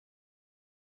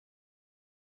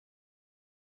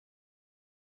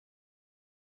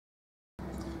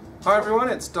Hi everyone,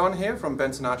 it's Don here from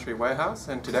Benson Archery Warehouse,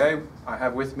 and today I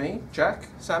have with me Jack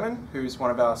Salmon, who's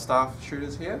one of our staff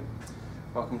shooters here.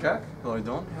 Welcome, Jack. Hello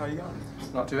Don, how are you going?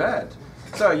 Not too bad.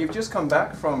 So you've just come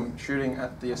back from shooting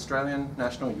at the Australian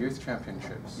National Youth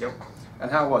Championships. Yep.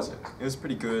 And how was it? It was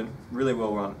pretty good, really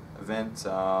well run event.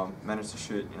 Managed to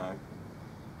shoot,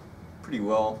 pretty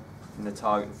well in the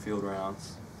target and field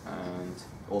rounds, and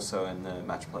also in the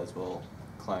match play as well,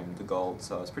 claimed the gold.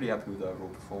 So I was pretty happy with the overall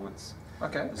performance.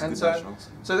 Okay, and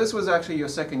so this was actually your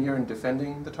second year in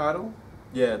defending the title?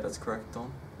 Yeah, that's correct,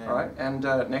 Don. Yeah. All right, and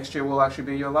next year will actually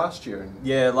be your last year?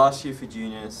 Yeah, last year for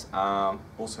juniors.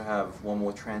 Also have one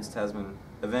more Trans-Tasman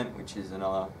event, which is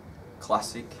another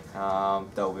classic.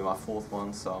 That will be my fourth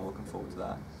one, so I'm looking forward to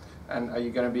that. And are you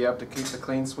going to be able to keep the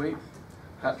clean sweep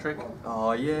hat trick?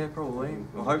 Oh yeah, probably.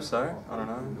 I hope so. I don't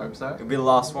know. Hope so. It'll be the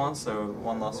last one, so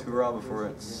one last hurrah before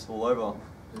it's all over.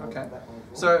 Okay.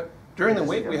 So during the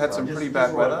week we had some pretty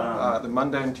bad weather. The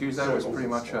Monday and Tuesday was pretty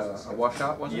much a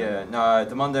washout, wasn't it? Yeah, no,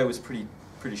 the Monday was pretty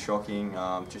shocking.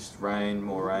 Just rain,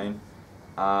 more rain.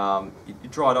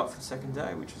 It dried up for the second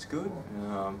day, which was good.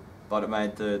 But it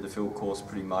made the field course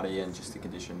pretty muddy, and just the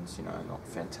conditions, not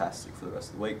fantastic for the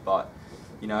rest of the week. But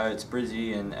it's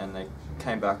Brisbane, and they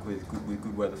came back with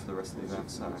good weather for the rest of the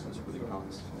event, so it was really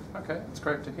nice. Okay, it's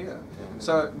great to hear. Yeah.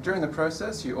 So during the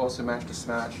process, you also managed to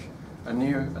smash a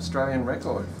new Australian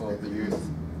record for the Youth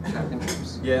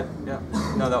Championships. Yeah.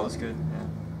 No, that was good.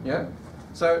 Yeah.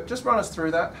 So just run us through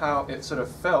that, how it sort of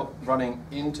felt running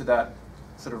into that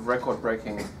sort of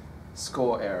record-breaking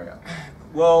score area.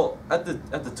 Well, at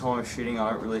the time of shooting,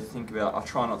 I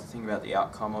try not to think about the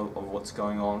outcome of what's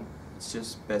going on. It's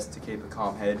just best to keep a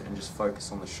calm head and just focus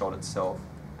on the shot itself,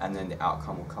 and then the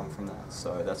outcome will come from that.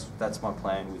 So that's my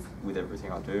plan with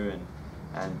everything I do,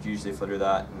 and usually if I do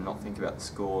that and not think about the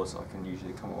scores, I can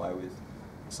usually come away with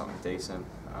something decent.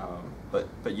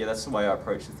 But yeah, that's the way I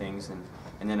approach the things, and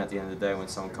then at the end of the day, when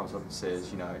someone comes up and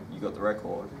says, you got the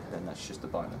record, then that's just a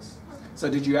bonus. So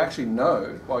did you actually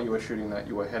know while you were shooting that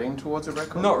you were heading towards a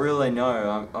record? Not really,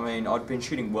 no. I mean, I'd been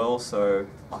shooting well, so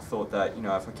I thought that,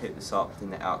 if I keep this up, then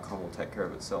the outcome will take care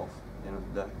of itself at the end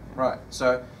of the day. Yeah. Right.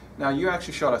 So now you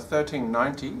actually shot a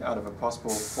 1390 out of a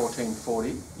possible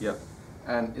 1440. Yep.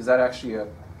 And is that actually a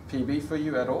PB for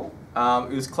you at all?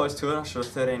 It was close to it. I shot a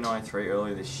 1393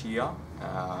 earlier this year,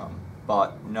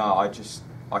 but no, I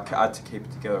had to keep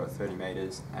it together at 30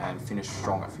 metres and finish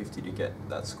strong at 50 to get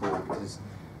that score, because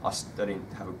I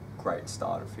didn't have a great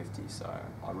start at 50, so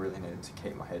I really needed to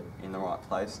keep my head in the right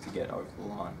place to get over the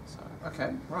line. So.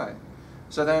 Okay, right.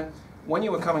 So then, when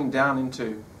you were coming down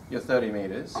into your 30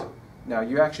 metres, now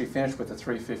you actually finished with a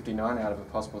 359 out of a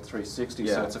possible 360,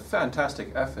 yeah. So it's a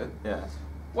fantastic effort. Yeah.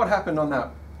 What happened on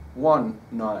that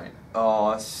 1-9?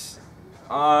 Oh,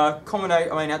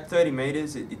 at 30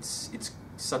 metres, it's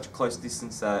such a close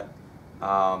distance that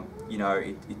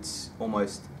it's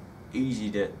almost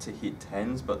easy to hit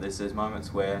 10s, but there's those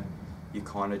moments where you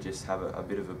kind of just have a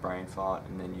bit of a brain fart,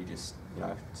 and then you just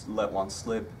let one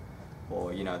slip,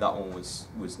 or that one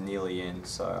was nearly in.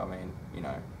 So I mean,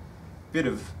 bit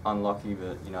of unlucky,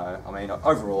 but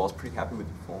overall I was pretty happy with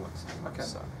the performance. Okay.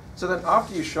 So then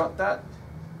after you shot that,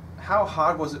 how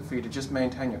hard was it for you to just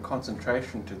maintain your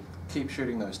concentration to keep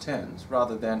shooting those 10s,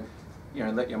 rather than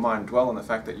let your mind dwell on the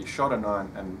fact that you shot a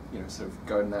 9 and sort of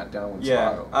go in that downward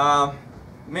spiral?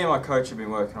 Me and my coach have been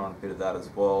working on a bit of that as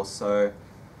well. So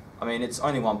I mean, it's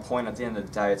only 1 point. At the end of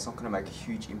the day, it's not going to make a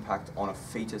huge impact on a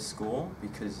feature score,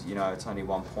 because it's only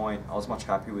 1 point. I was much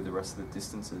happy with the rest of the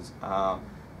distances,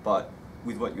 but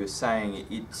with what you were saying,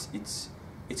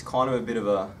 it's kind of a bit of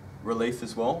a relief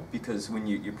as well, because when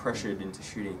you're pressured into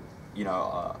shooting,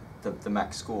 the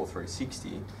max score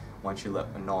 360, once you let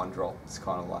a 9 drop, it's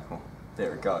kind of like, well,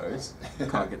 there it goes. You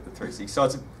can't get the 360. So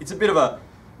it's a bit of a,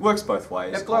 works both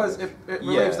ways. It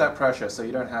relieves that pressure, so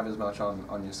you don't have as much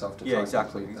on yourself to try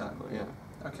exactly. Yeah.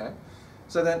 Okay.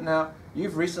 So then now,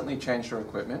 you've recently changed your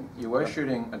equipment. You were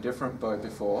shooting a different bow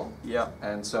before. Yeah.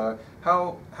 And so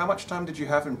how much time did you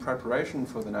have in preparation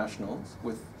for the Nationals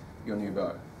with your new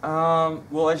bow?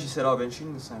 Well, as you said, I've been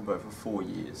shooting the same bow for 4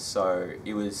 years, so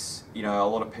it was, a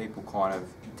lot of people kind of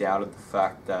doubted the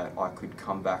fact that I could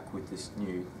come back with this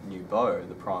new bow,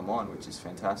 the Prime 1, which is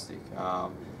fantastic.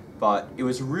 But it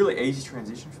was a really easy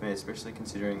transition for me, especially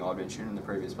considering I'd been shooting the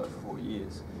previous bow for 4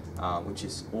 years, which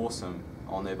is awesome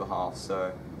on their behalf.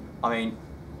 So, I mean,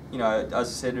 as I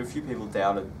said, a few people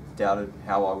doubted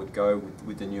how I would go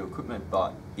with the new equipment,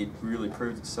 but it really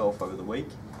proved itself over the week.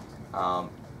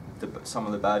 Some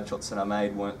of the bad shots that I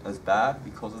made weren't as bad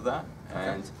because of that,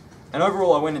 and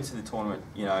overall I went into the tournament,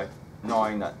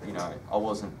 knowing that I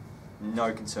wasn't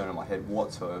no concern in my head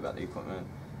whatsoever about the equipment,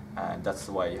 and that's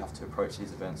the way you have to approach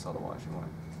these events. Otherwise, you won't.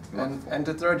 And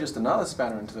to throw just another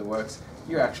spanner into the works,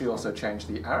 you actually also changed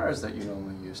the arrows that you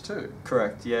normally use too.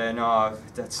 Correct. Yeah. No,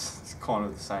 that's kind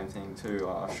of the same thing too.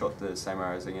 I shot the same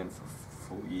arrows again for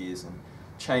 4 years and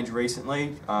changed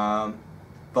recently,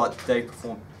 but they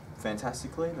perform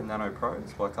fantastically. The Nano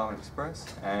Pros by Carbon Express,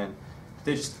 and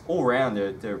they're just all round.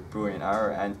 They're a brilliant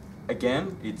arrow, and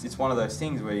again, it's one of those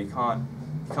things where you can't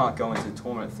go into the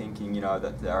tournament thinking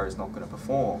that the arrow is not going to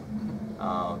perform.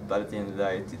 But at the end of the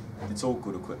day, it's all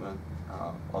good equipment.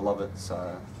 I love it,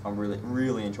 so I'm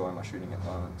really enjoying my shooting at the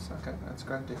moment. So. Okay, that's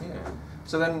great to hear. Yeah.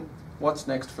 So then, what's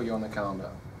next for you on the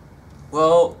calendar?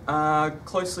 Well,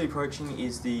 closely approaching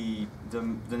is the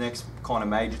next kind of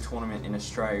major tournament in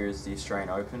Australia is the Australian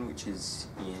Open, which is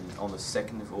on the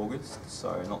 2nd of August,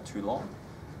 so not too long.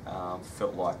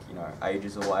 Felt like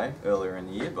ages away earlier in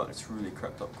the year, but it's really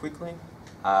crept up quickly.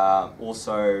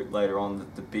 Also later on,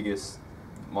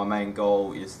 my main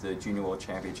goal is the Junior World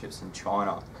Championships in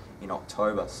China in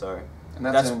October. So and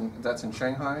that's in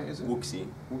Shanghai, is it? Wuxi.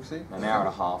 Wuxi. An hour and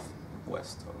a half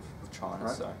west of China.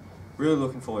 Right. So really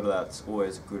looking forward to that. It's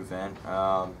always a good event.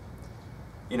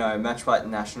 Match play at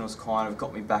nationals kind of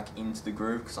got me back into the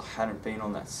groove because I hadn't been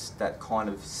on that kind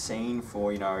of scene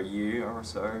for a year or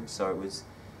so. So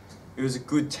it was a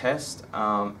good test.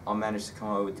 I managed to come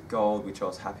away with the gold, which I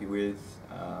was happy with.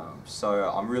 So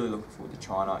I'm really looking forward to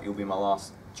China. It'll be my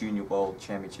last Junior World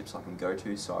Championships I can go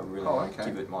to. So I really want to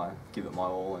give it my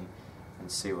all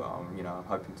and see what I'm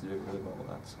hoping to do really well with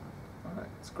that. So. All right,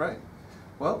 that's great.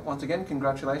 Well, once again,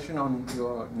 congratulations on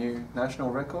your new national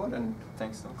record and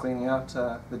thanks, Tom. Cleaning out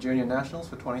the Junior Nationals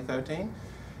for 2013.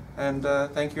 And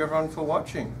thank you everyone for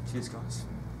watching. Cheers, guys.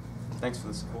 Thanks for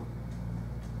the support.